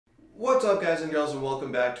What's up guys and girls, and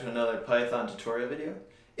welcome back to another Python tutorial video.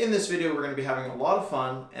 In this video we're going to be having a lot of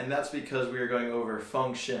fun, and that's because we are going over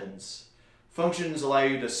functions. Functions allow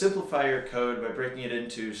you to simplify your code by breaking it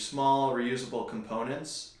into small reusable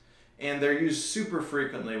components, and they're used super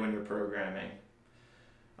frequently when you're programming.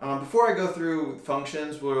 Before I go through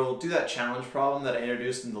functions, we'll do that challenge problem that I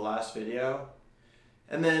introduced in the last video.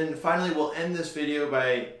 And then finally we'll end this video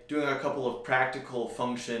by doing a couple of practical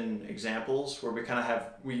function examples where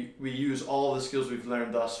we use all of the skills we've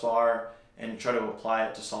learned thus far and try to apply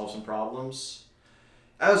it to solve some problems.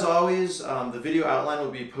 As always, the video outline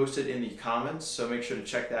will be posted in the comments, so make sure to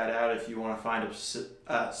check that out if you want to find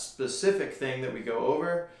a specific thing that we go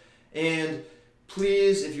over. And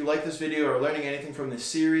please, if you like this video or are learning anything from this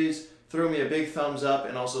series, throw me a big thumbs up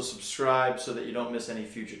and also subscribe so that you don't miss any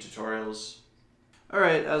future tutorials.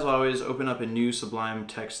 Alright, as always, open up a new Sublime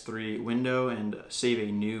Text 3 window and save a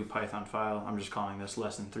new Python file. I'm just calling this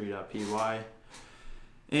lesson3.py.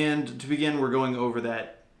 And to begin, we're going over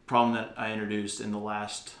that problem that I introduced in the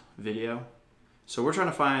last video. So we're going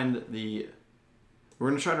to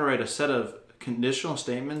try to write a set of conditional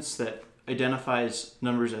statements that identifies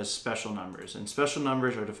numbers as special numbers. And special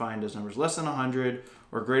numbers are defined as numbers less than 100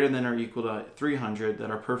 or greater than or equal to 300 that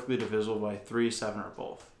are perfectly divisible by 3, 7, or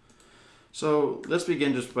both. So let's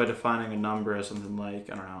begin just by defining a number as something like,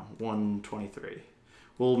 123.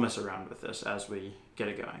 We'll mess around with this as we get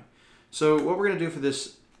it going. So what we're going to do for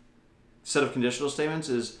this set of conditional statements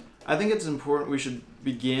is, I think it's important we should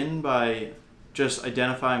begin by just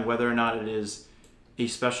identifying whether or not it is a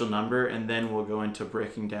special number, and then we'll go into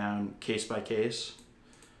breaking down case by case.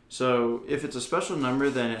 So if it's a special number,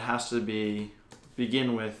 then it has to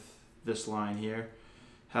begin with this line here,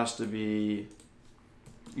 has to be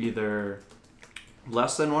either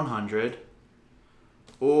less than 100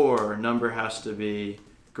 or number has to be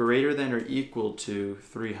greater than or equal to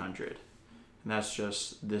 300. And that's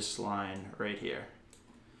just this line right here.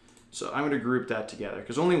 So I'm going to group that together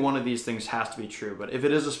because only one of these things has to be true. But if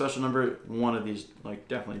it is a special number, one of these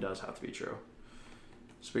definitely does have to be true.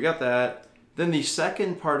 So we got that. Then the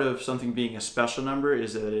second part of something being a special number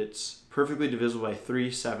is that it's perfectly divisible by 3,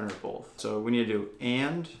 7, or both. So we need to do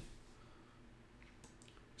and.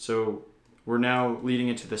 So we're now leading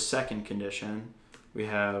into the second condition. We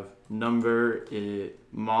have number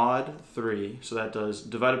mod 3, so that does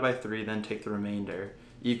divided by 3, then take the remainder,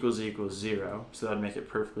 equals 0, so that would make it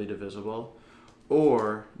perfectly divisible.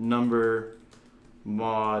 Or number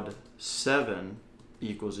mod 7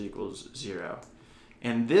 equals 0.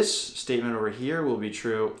 And this statement over here will be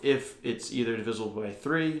true if it's either divisible by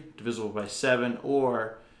 3, divisible by 7,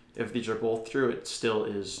 or if these are both true, it still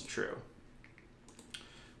is true.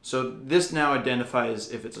 So this now identifies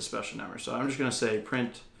if it's a special number. So I'm just going to say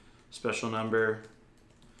print special number,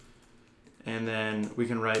 and then we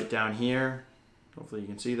can write down here, hopefully you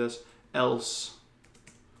can see this, else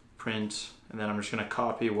print, and then I'm just going to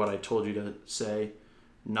copy what I told you to say,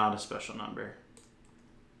 not a special number.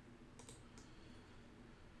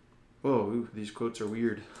 Whoa, ooh, these quotes are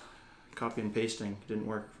weird. Copy and pasting didn't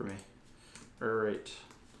work for me. All right,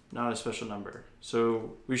 not a special number.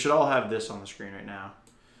 So we should all have this on the screen right now.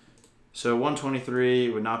 So 123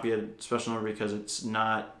 would not be a special number because it's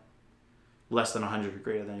not less than 100 or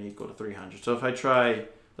greater than or equal to 300. So if I try,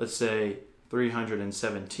 let's say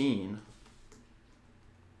 317,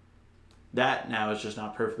 that now is just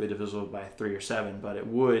not perfectly divisible by 3 or 7, but it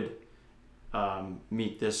would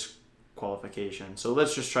meet this qualification. So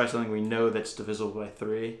let's just try something we know that's divisible by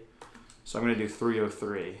 3. So I'm going to do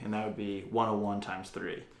 303, and that would be 101 times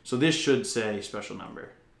 3. So this should say special number.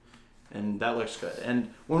 And that looks good.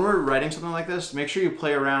 And when we're writing something like this, make sure you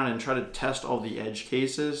play around and try to test all the edge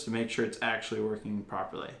cases to make sure it's actually working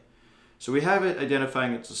properly. So we have it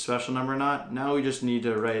identifying it's a special number or not. Now we just need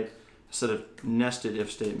to write a set of nested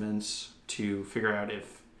if statements to figure out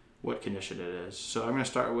what condition it is. So I'm going to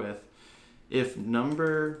start with if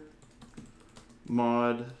number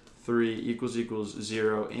mod 3 equals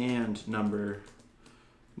 0 and number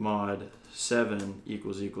mod 7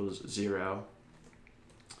 equals 0,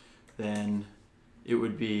 then it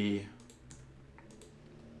would be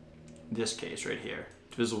this case right here,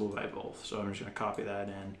 divisible by both. So I'm just going to copy that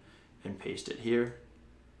in and paste it here.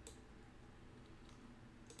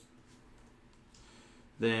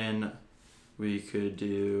 Then we could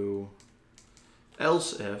do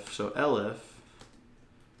else if, so elif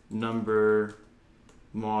number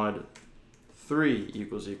mod 3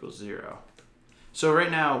 equals 0. So right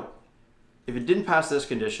now, if it didn't pass this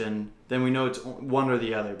condition, then we know it's one or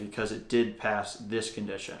the other because it did pass this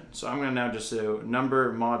condition. So I'm going to now just do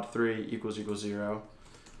number mod 3 equals 0.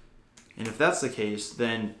 And if that's the case,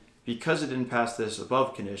 then because it didn't pass this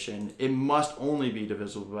above condition, it must only be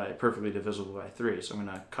perfectly divisible by 3. So I'm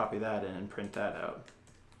going to copy that in and print that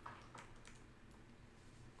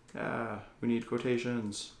out. We need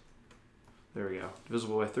quotations. There we go.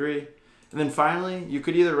 Divisible by 3. And then finally, you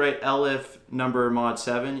could either write elif number mod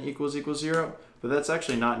 7 equals 0, but that's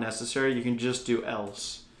actually not necessary. You can just do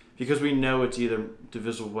else, because we know it's either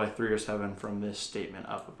divisible by 3 or 7 from this statement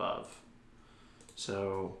up above.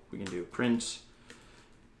 So we can do print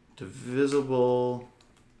divisible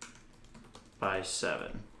by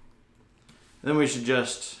 7. And then we should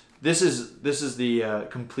just, this is the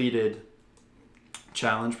completed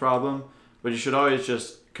challenge problem, but you should always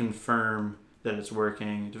just confirm that it's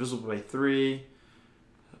working. Divisible by 3,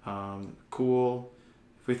 cool.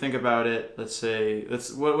 If we think about it, let's say,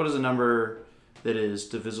 what is a number that is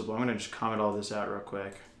divisible? I'm gonna just comment all this out real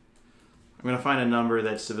quick. I'm gonna find a number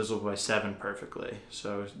that's divisible by 7 perfectly.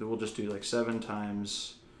 So we'll just do like 7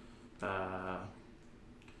 times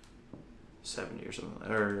 70 or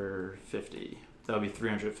something, or 50. That'll be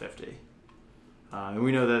 350. And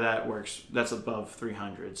we know that that works, that's above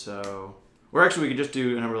 300. So, or actually we could just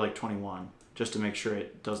do a number like 21, just to make sure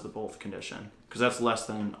it does the both condition, because that's less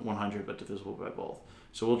than 100 but divisible by both.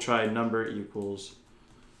 So we'll try number equals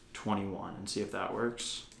 21 and see if that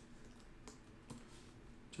works.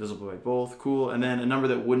 Divisible by both, cool. And then a number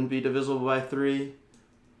that wouldn't be divisible by 3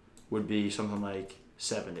 would be something like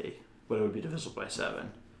 70, but it would be divisible by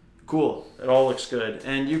 7. Cool, it all looks good.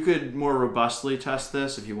 And you could more robustly test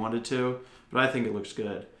this if you wanted to, but I think it looks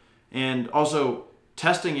good. And also,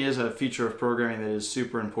 testing is a feature of programming that is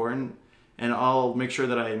super important, and I'll make sure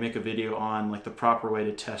that I make a video on like the proper way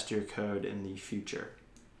to test your code in the future.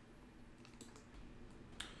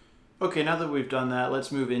 Okay, now that we've done that,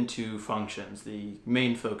 let's move into functions, the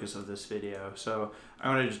main focus of this video. So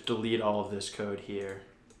I'm going to just delete all of this code here.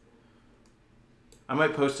 I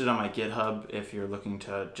might post it on my GitHub if you're looking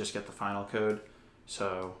to just get the final code.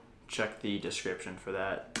 So check the description for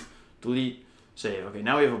that. Delete, save. Okay,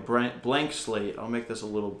 now we have a blank slate. I'll make this a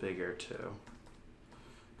little bigger too.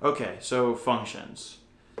 Okay, so functions.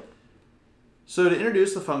 So to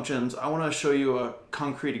introduce the functions, I want to show you a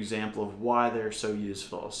concrete example of why they're so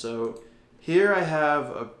useful. So here I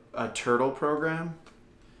have a turtle program,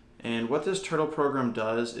 and what this turtle program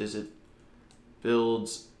does is it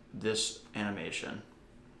builds this animation.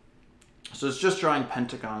 So it's just drawing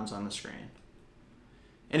pentagons on the screen.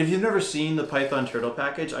 And if you've never seen the Python turtle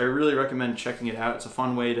package, I really recommend checking it out. It's a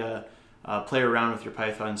fun way to play around with your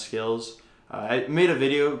Python skills. I made a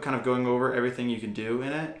video kind of going over everything you can do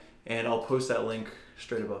in it, and I'll post that link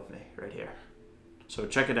straight above me right here. So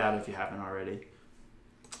check it out if you haven't already.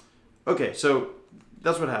 Okay, so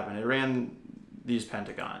that's what happened. It ran these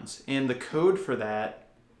pentagons, and the code for that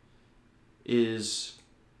is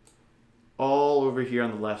all over here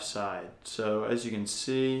on the left side. So as you can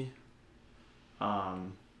see,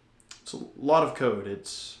 it's a lot of code.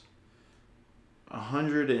 It's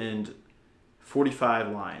 145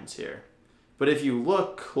 lines here. But if you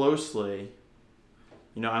look closely,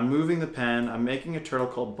 you know, I'm moving the pen, I'm making a turtle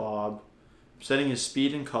called Bob, I'm setting his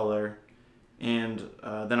speed and color, and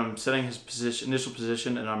then I'm setting his initial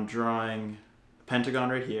position, and I'm drawing a pentagon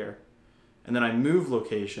right here. And then I move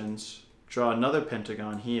locations, draw another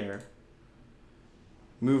pentagon here,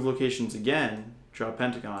 move locations again, draw a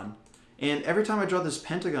pentagon. And every time I draw this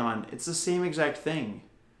pentagon, it's the same exact thing.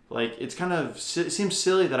 Like, it's kind of, it seems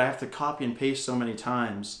silly that I have to copy and paste so many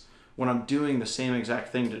times when I'm doing the same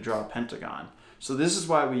exact thing to draw a pentagon. So this is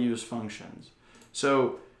why we use functions.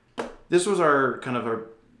 So this was our kind of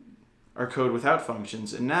our code without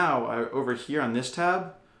functions. And now over here on this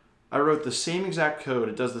tab, I wrote the same exact code.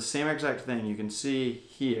 It does the same exact thing. You can see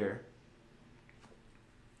here.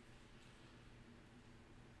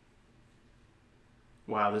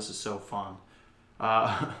 Wow, this is so fun.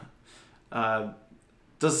 Does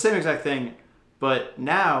the same exact thing, but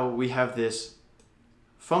now we have this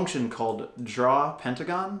function called draw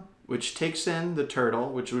pentagon, which takes in the turtle,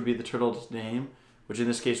 which would be the turtle's name, which in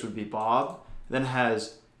this case would be Bob, then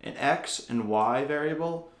has an X and Y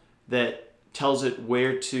variable that tells it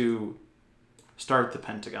where to start the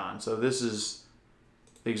pentagon. So this is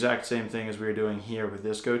the exact same thing as we were doing here with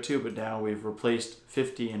this goto, but now we've replaced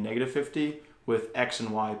 50 and -50 with X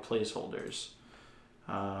and Y placeholders.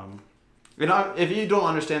 If you don't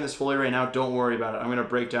understand this fully right now, don't worry about it. I'm going to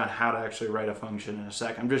break down how to actually write a function in a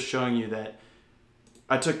sec. I'm just showing you that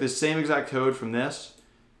I took this same exact code from this,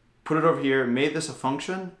 put it over here, made this a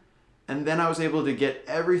function, and then I was able to get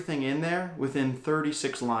everything in there within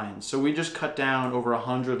 36 lines. So we just cut down over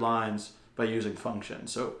 100 lines by using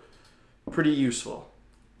functions. So pretty useful.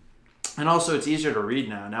 And also it's easier to read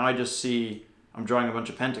now. Now I just see I'm drawing a bunch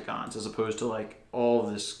of pentagons as opposed to like all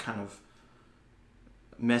of this kind of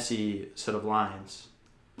messy set of lines.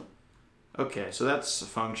 Okay, so that's a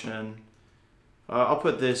function. I'll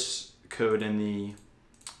put this code in the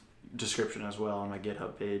description as well on my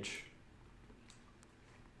GitHub page.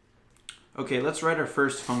 Okay, let's write our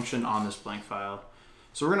first function on this blank file.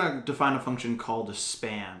 So we're going to define a function called a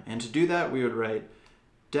spam. And to do that, we would write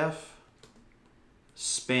def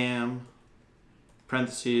spam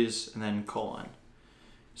parentheses and then colon.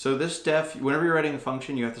 So this def, whenever you're writing a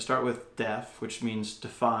function, you have to start with def, which means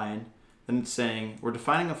define. Then it's saying we're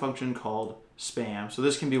defining a function called spam. So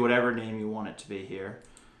this can be whatever name you want it to be here.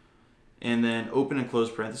 And then open and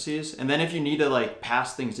close parentheses. And then if you need to like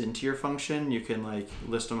pass things into your function, you can like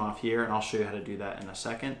list them off here, and I'll show you how to do that in a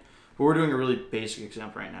second. But we're doing a really basic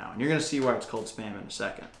example right now, and you're gonna see why it's called spam in a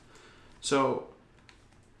second. So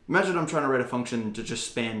imagine I'm trying to write a function to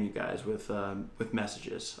just spam you guys with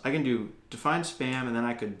messages. I can do define spam, and then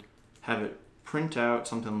I could have it print out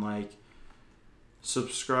something like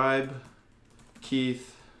subscribe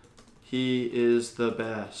Keith, he is the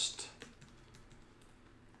best.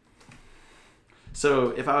 So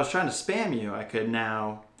if I was trying to spam you, I could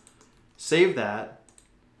now save that,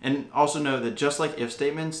 and also know that just like if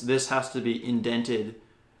statements, this has to be indented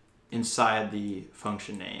inside the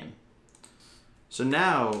function name. So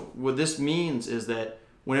now what this means is that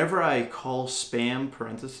whenever I call spam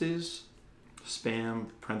parentheses,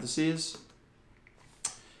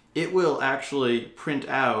 it will actually print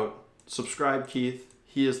out subscribe Keith,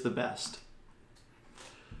 he is the best.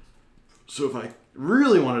 So if I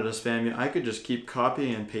really wanted to spam you, I could just keep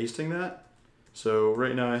copying and pasting that. So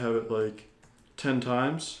right now I have it like 10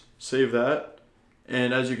 times, save that.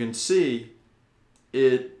 And as you can see,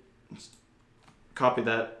 it copied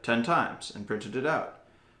that 10 times and printed it out.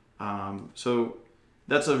 So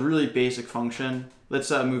that's a really basic function.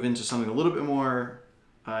 Let's move into something a little bit more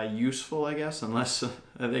useful, I guess, unless,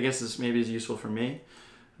 I guess this maybe is useful for me.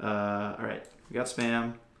 All right, we got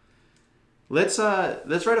spam. Let's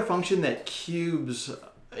write a function that cubes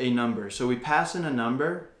a number. So we pass in a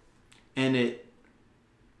number, and it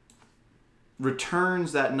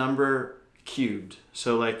returns that number cubed.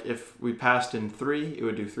 So like if we passed in 3, it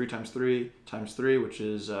would do 3 times 3 times 3, which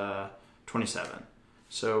is 27.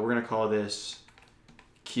 So we're going to call this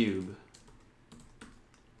cube.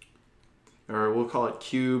 Or we'll call it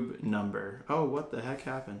cube number. Oh, what the heck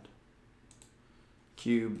happened?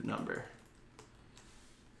 Cube number.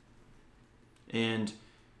 And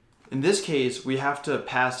in this case, we have to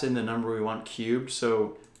pass in the number we want cubed.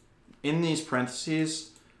 So in these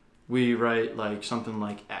parentheses, we write like something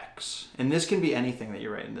like x. And this can be anything that you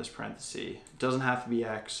write in this parenthesis. It doesn't have to be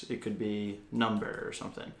x. It could be number or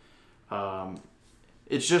something.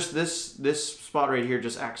 It's just this spot right here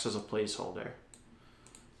just acts as a placeholder.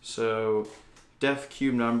 So def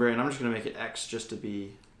cube number, and I'm just going to make it x just to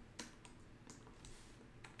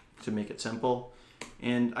make it simple.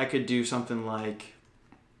 And I could do something like,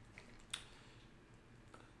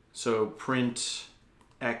 so print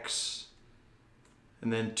x,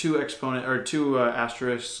 and then 2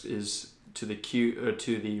 asterisks is to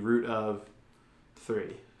the root of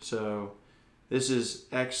 3. So this is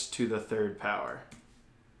x to the 3rd power.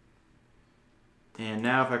 And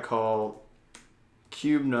now if I call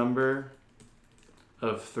cube number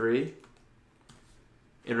of 3,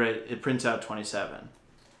 it prints out 27.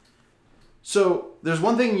 So there's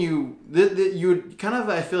one thing you would kind of,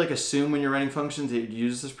 I feel like, assume when you're writing functions that you'd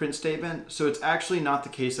use this print statement. So it's actually not the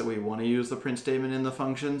case that we want to use the print statement in the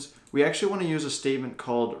functions. We actually want to use a statement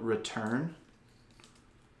called return.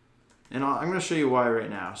 And I'm going to show you why right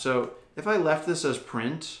now. So if I left this as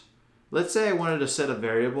print, let's say I wanted to set a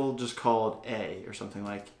variable just called a or something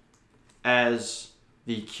like as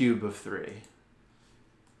the cube of 3.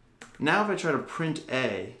 Now if I try to print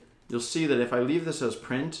a, you'll see that if I leave this as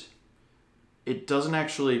print, it doesn't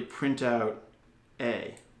actually print out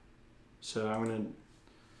a. So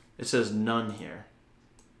it says none here,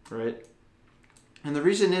 right? And the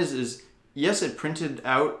reason is yes, it printed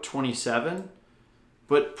out 27,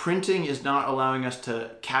 but printing is not allowing us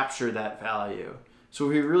to capture that value. So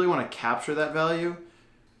if we really want to capture that value,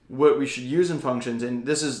 what we should use in functions, and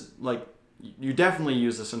this is like, you definitely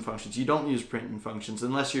use this in functions. You don't use print in functions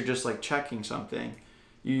unless you're just like checking something.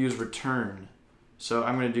 You use return. So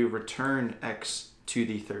I'm going to do return x to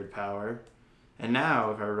the 3rd power. And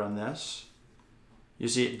now if I run this, you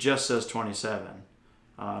see it just says 27.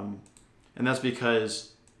 And that's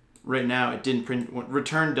because right now it didn't print,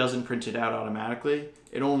 return doesn't print it out automatically.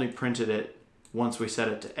 It only printed it once we set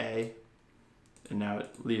it to a. And now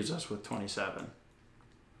it leaves us with 27.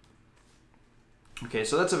 Okay,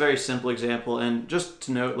 so that's a very simple example. And just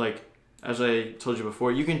to note, like, as I told you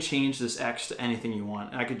before, you can change this X to anything you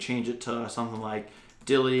want. I could change it to something like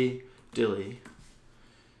dilly dilly.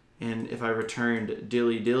 And if I returned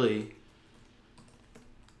dilly dilly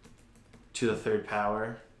to the third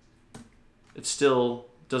power, it still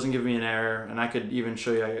doesn't give me an error. And I could even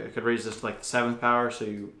show you, I could raise this to like the 7th power so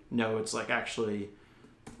you know it's like actually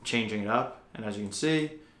changing it up. And as you can see,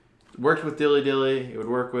 it worked with dilly dilly. It would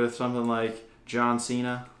work with something like John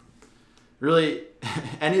Cena. Really,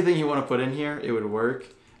 anything you want to put in here, it would work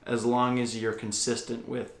as long as you're consistent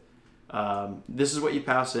with this is what you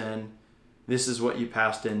pass in, this is what you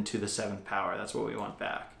passed into the 7th power. That's what we want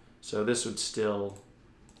back. So this would still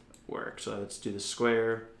work. So let's do the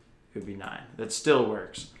square. It would be 9. That still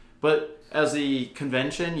works. But as the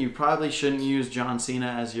convention, you probably shouldn't use John Cena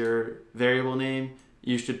as your variable name.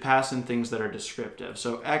 You should pass in things that are descriptive.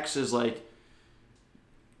 So X is like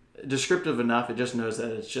descriptive enough. It just knows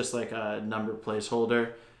that it's just like a number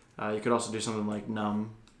placeholder. You could also do something like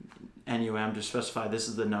num to specify this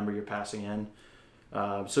is the number you're passing in.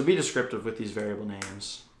 So be descriptive with these variable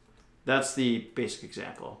names. That's the basic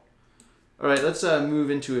example. All right, let's move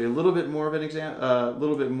into a little bit more of an example, a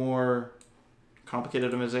little bit more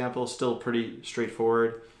complicated of an example. Still pretty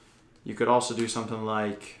straightforward. You could also do something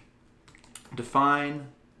like define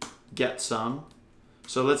get sum.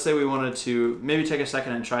 So let's say we wanted to maybe take a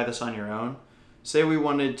second and try this on your own. Say we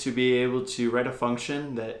wanted to be able to write a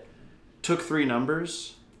function that took 3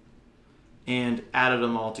 numbers and added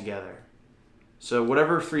them all together. So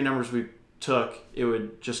whatever 3 numbers we took, it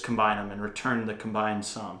would just combine them and return the combined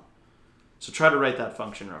sum. So try to write that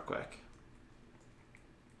function real quick.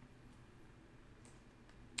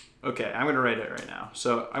 Okay, I'm going to write it right now.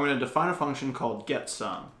 So I'm going to define a function called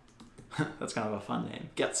getSum. That's kind of a fun name,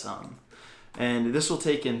 getSum. And this will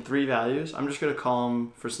take in 3 values. I'm just going to call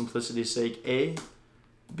them, for simplicity's sake, A,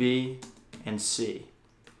 B, and C.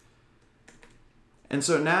 And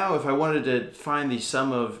so now if I wanted to find the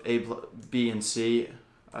sum of A, B, and C,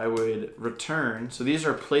 I would return, so these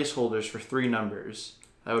are placeholders for 3 numbers.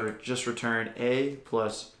 I would just return A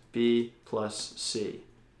plus B plus C.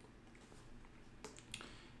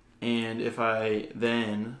 And if I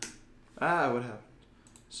then, what happened?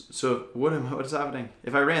 So what's happening?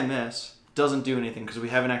 If I ran this, it doesn't do anything because we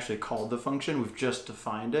haven't actually called the function, we've just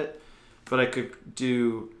defined it. But I could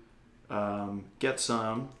do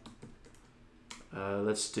getSum.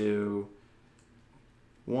 Let's do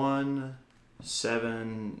 1,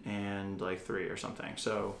 7, and like 3 or something.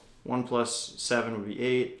 So 1 plus 7 would be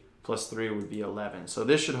 8, plus 3 would be 11. So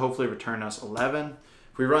this should hopefully return us 11.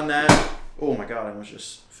 If we run that, oh my god, I almost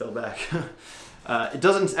just fell back. It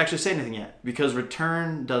doesn't actually say anything yet because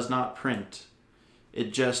return does not print.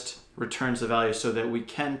 It just returns the value so that we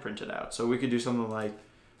can print it out. So we could do something like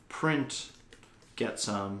print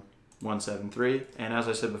getSum 173, and as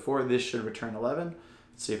I said before, this should return 11.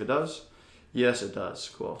 Let's see if it does. Yes, it does.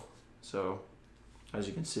 Cool. So as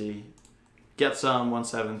you can see, getSum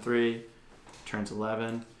 173 returns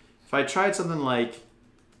 11. If I tried something like,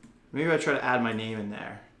 maybe I try to add my name in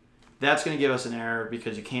there, that's going to give us an error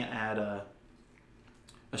because you can't add a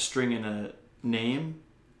string in a name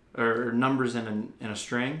or numbers in a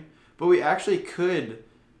string. But we actually could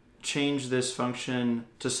change this function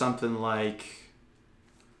to something like,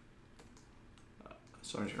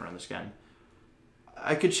 so I'm just going to run this again.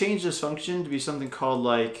 I could change this function to be something called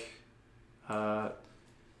like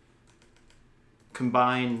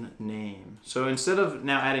combine name. So instead of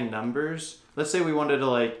now adding numbers, let's say we wanted to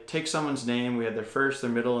like take someone's name, we had their first,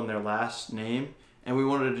 their middle, and their last name, and we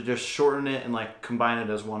wanted to just shorten it and like combine it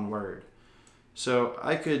as one word. So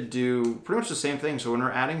I could do pretty much the same thing. So when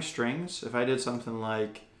we're adding strings, if I did something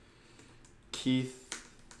like Keith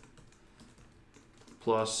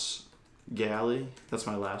plus Galli, that's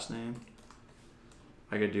my last name,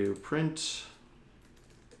 I could do print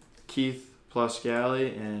Keith plus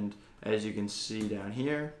Galli, and as you can see down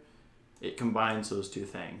here, it combines those 2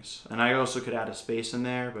 things. And I also could add a space in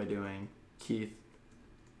there by doing Keith.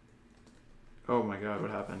 Oh my god, what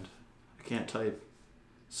happened? I can't type.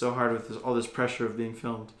 So hard with all this pressure of being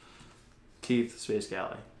filmed. Keith space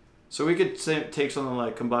Galli. So we could take something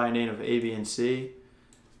like combine name of A, B, and C,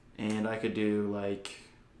 and I could do like,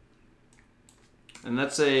 and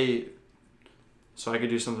let's say, so I could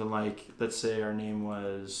do something like, let's say our name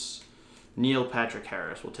was Neil Patrick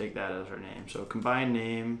Harris. We'll take that as our name. So combine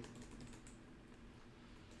name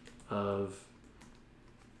of,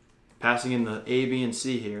 passing in the A, B, and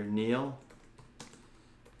C here, Neil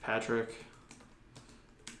Patrick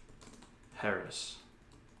Harris.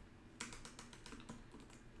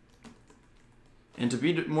 And to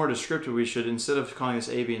be more descriptive, we should, instead of calling this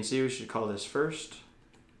A, B, and C, we should call this first,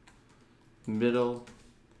 middle,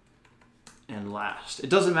 and last. It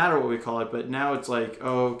doesn't matter what we call it, but now it's like,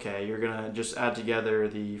 oh, okay, you're gonna just add together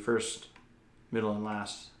the first, middle, and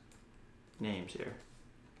last names here.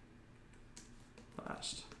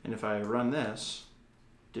 Last. And if I run this,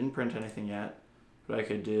 didn't print anything yet, but I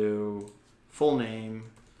could do full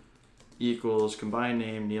name equals combined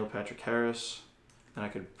name Neil Patrick Harris, and I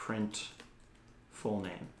could print full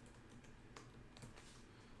name.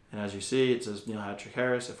 And as you see, it says Neil Patrick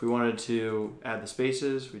Harris. If we wanted to add the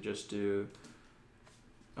spaces, we just do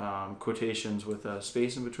quotations with a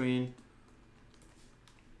space in between.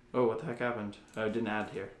 Oh, what the heck happened? I didn't add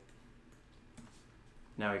here.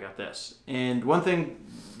 Now we got this. And one thing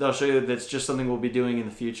that I'll show you that's just something we'll be doing in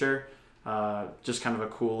the future, just kind of a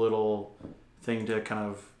cool little thing to kind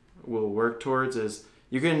of will work towards, is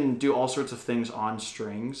you can do all sorts of things on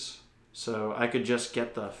strings. So I could just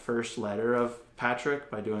get the first letter of Patrick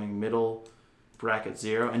by doing middle bracket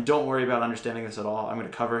 0. And don't worry about understanding this at all. I'm going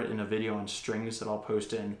to cover it in a video on strings that I'll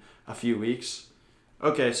post in a few weeks.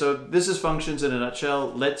 Okay, so this is functions in a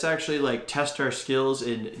nutshell. Let's actually test our skills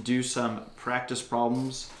and do some practice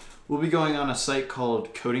problems. We'll be going on a site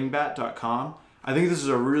called codingbat.com. I think this is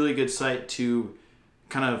a really good site to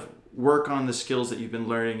kind of work on the skills that you've been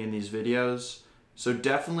learning in these videos. So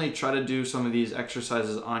definitely try to do some of these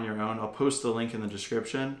exercises on your own. I'll post the link in the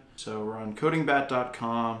description. So we're on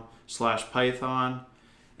codingbat.com/Python,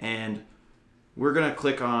 and we're gonna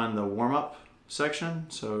click on the warm-up section.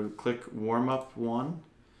 So click warm-up 1,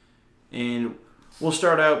 and we'll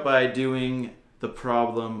start out by doing the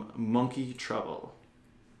problem Monkey Trouble.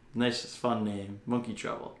 Nice, fun name, Monkey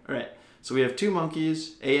Trouble. All right, so we have two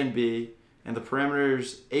monkeys, A and B, and the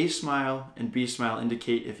parameters A smile and B smile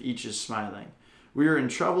indicate if each is smiling. We are in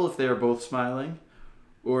trouble if they are both smiling,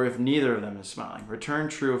 or if neither of them is smiling. Return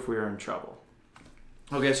true if we are in trouble.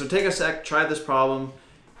 Okay, so take a sec, try this problem,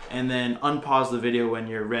 and then unpause the video when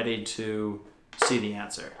you're ready to see the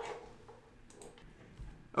answer.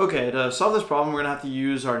 Okay, to solve this problem, we're gonna have to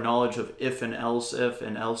use our knowledge of if and else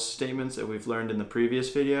statements that we've learned in the previous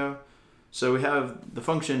video. So we have the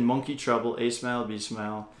function monkey trouble, A smile, B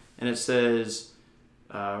smile, and it says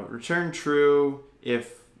return true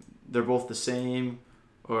if they're both the same,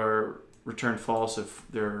 or return false if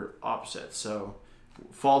they're opposite. So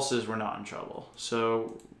false is we're not in trouble.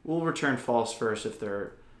 So we'll return false first if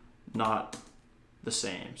they're not the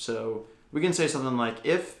same. So we can say something like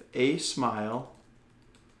if A smile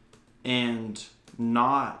and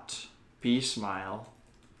not B smile.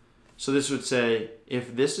 So this would say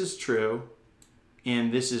if this is true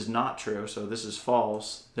and this is not true, so this is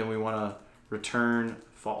false, then we want to return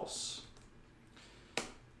false.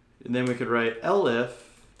 And then we could write elif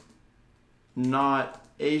not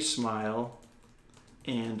A smile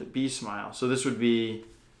and B smile. So this would be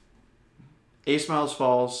A smile is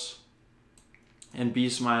false and B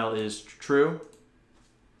smile is true.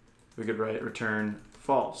 We could write return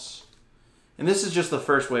false. And this is just the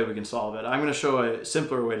first way we can solve it. I'm going to show a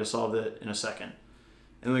simpler way to solve it in a second.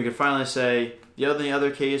 And we could finally say the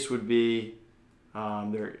other case would be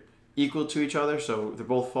they're equal to each other, so they're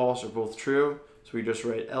both false or both true. So we just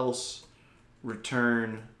write else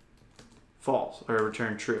return false, or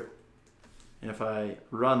return true. And if I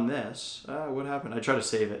run this, what happened? I tried to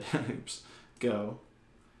save it. Oops, go.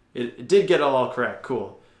 It did get it all correct,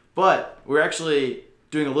 cool. But we're actually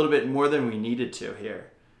doing a little bit more than we needed to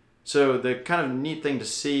here. So the kind of neat thing to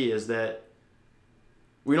see is that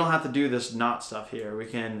we don't have to do this not stuff here. We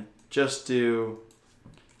can just do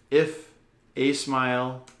if A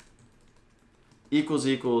smile equals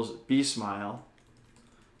B smile.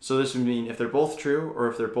 So this would mean if they're both true or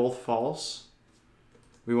if they're both false,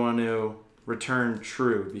 we want to return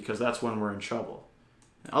true because that's when we're in trouble.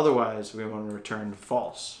 And otherwise, we want to return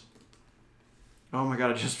false. Oh my God,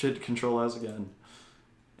 I just hit Control S again.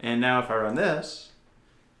 And now if I run this,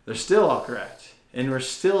 they're still all correct. And we're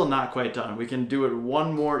still not quite done. We can do it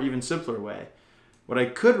one more even simpler way. What I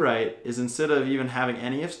could write is instead of even having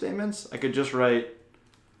any if statements, I could just write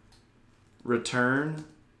return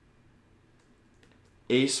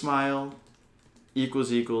A smile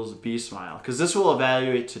equals B smile, because this will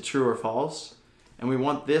evaluate to true or false, and we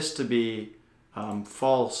want this to be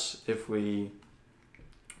false if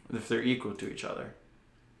they're equal to each other.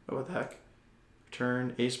 Oh, what the heck?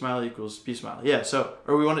 Return A smile equals B smile. Yeah, so,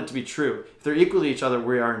 or we want it to be true. If they're equal to each other,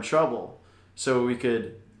 we are in trouble. So we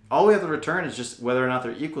could, all we have to return is just whether or not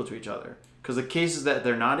they're equal to each other. Because the cases that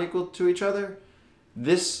they're not equal to each other,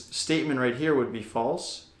 this statement right here would be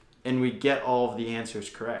false, and we get all of the answers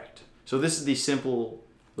correct. So this is the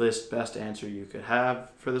simplest, best answer you could have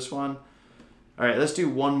for this one. All right, let's do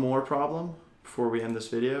one more problem before we end this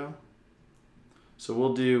video. So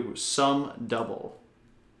we'll do sum double.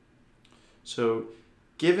 So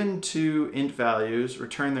given two int values,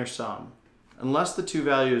 return their sum. Unless the two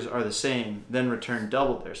values are the same, then return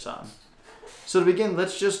double their sum. So to begin,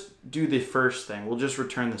 let's just do the first thing. We'll just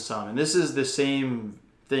return the sum. And this is the same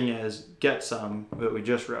thing as get sum that we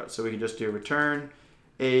just wrote. So we can just do return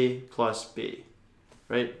A plus B,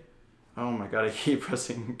 right? Oh my God, I keep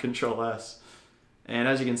pressing Control S. And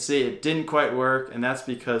as you can see, it didn't quite work, and that's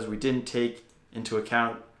because we didn't take into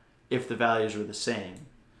account if the values were the same.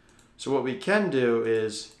 So what we can do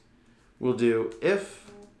is we'll do if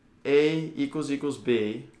A equals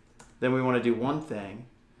B, then we want to do one thing.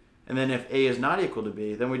 And then if A is not equal to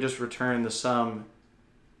B, then we just return the sum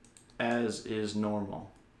as is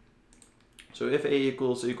normal. So if A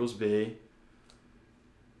equals B,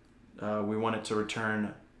 we want it to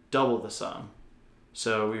return double the sum.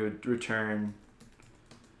 So we would return,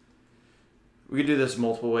 we could do this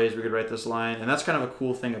multiple ways. We could write this line. And that's kind of a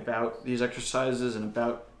cool thing about these exercises and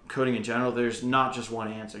about coding in general. There's not just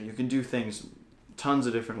one answer. You can do things tons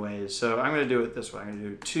of different ways. So I'm going to do it this way. I'm going to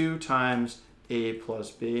do 2 times A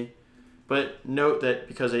plus B. But note that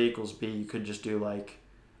because A equals B, you could just do like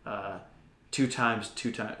 2 times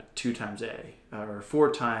A, or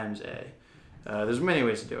 4 times A. There's many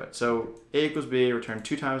ways to do it. So A equals B, return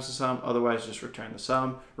 2 times the sum, otherwise just return the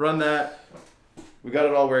sum. Run that. We got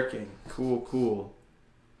it all working. Cool, cool.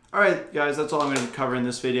 All right, guys, that's all I'm going to cover in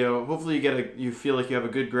this video. Hopefully you feel like you have a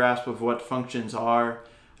good grasp of what functions are.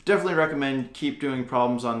 Definitely recommend keep doing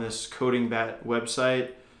problems on this Coding Bat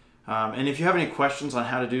website. And if you have any questions on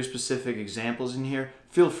how to do specific examples in here,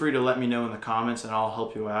 feel free to let me know in the comments and I'll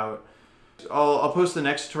help you out. I'll post the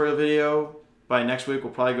next tutorial video. By next week,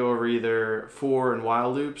 we'll probably go over either for and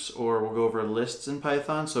while loops, or we'll go over lists in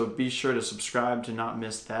Python. So be sure to subscribe to not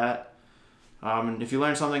miss that. And if you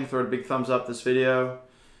learned something, throw a big thumbs up this video.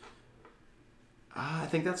 I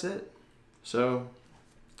think that's it. So,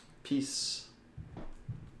 peace.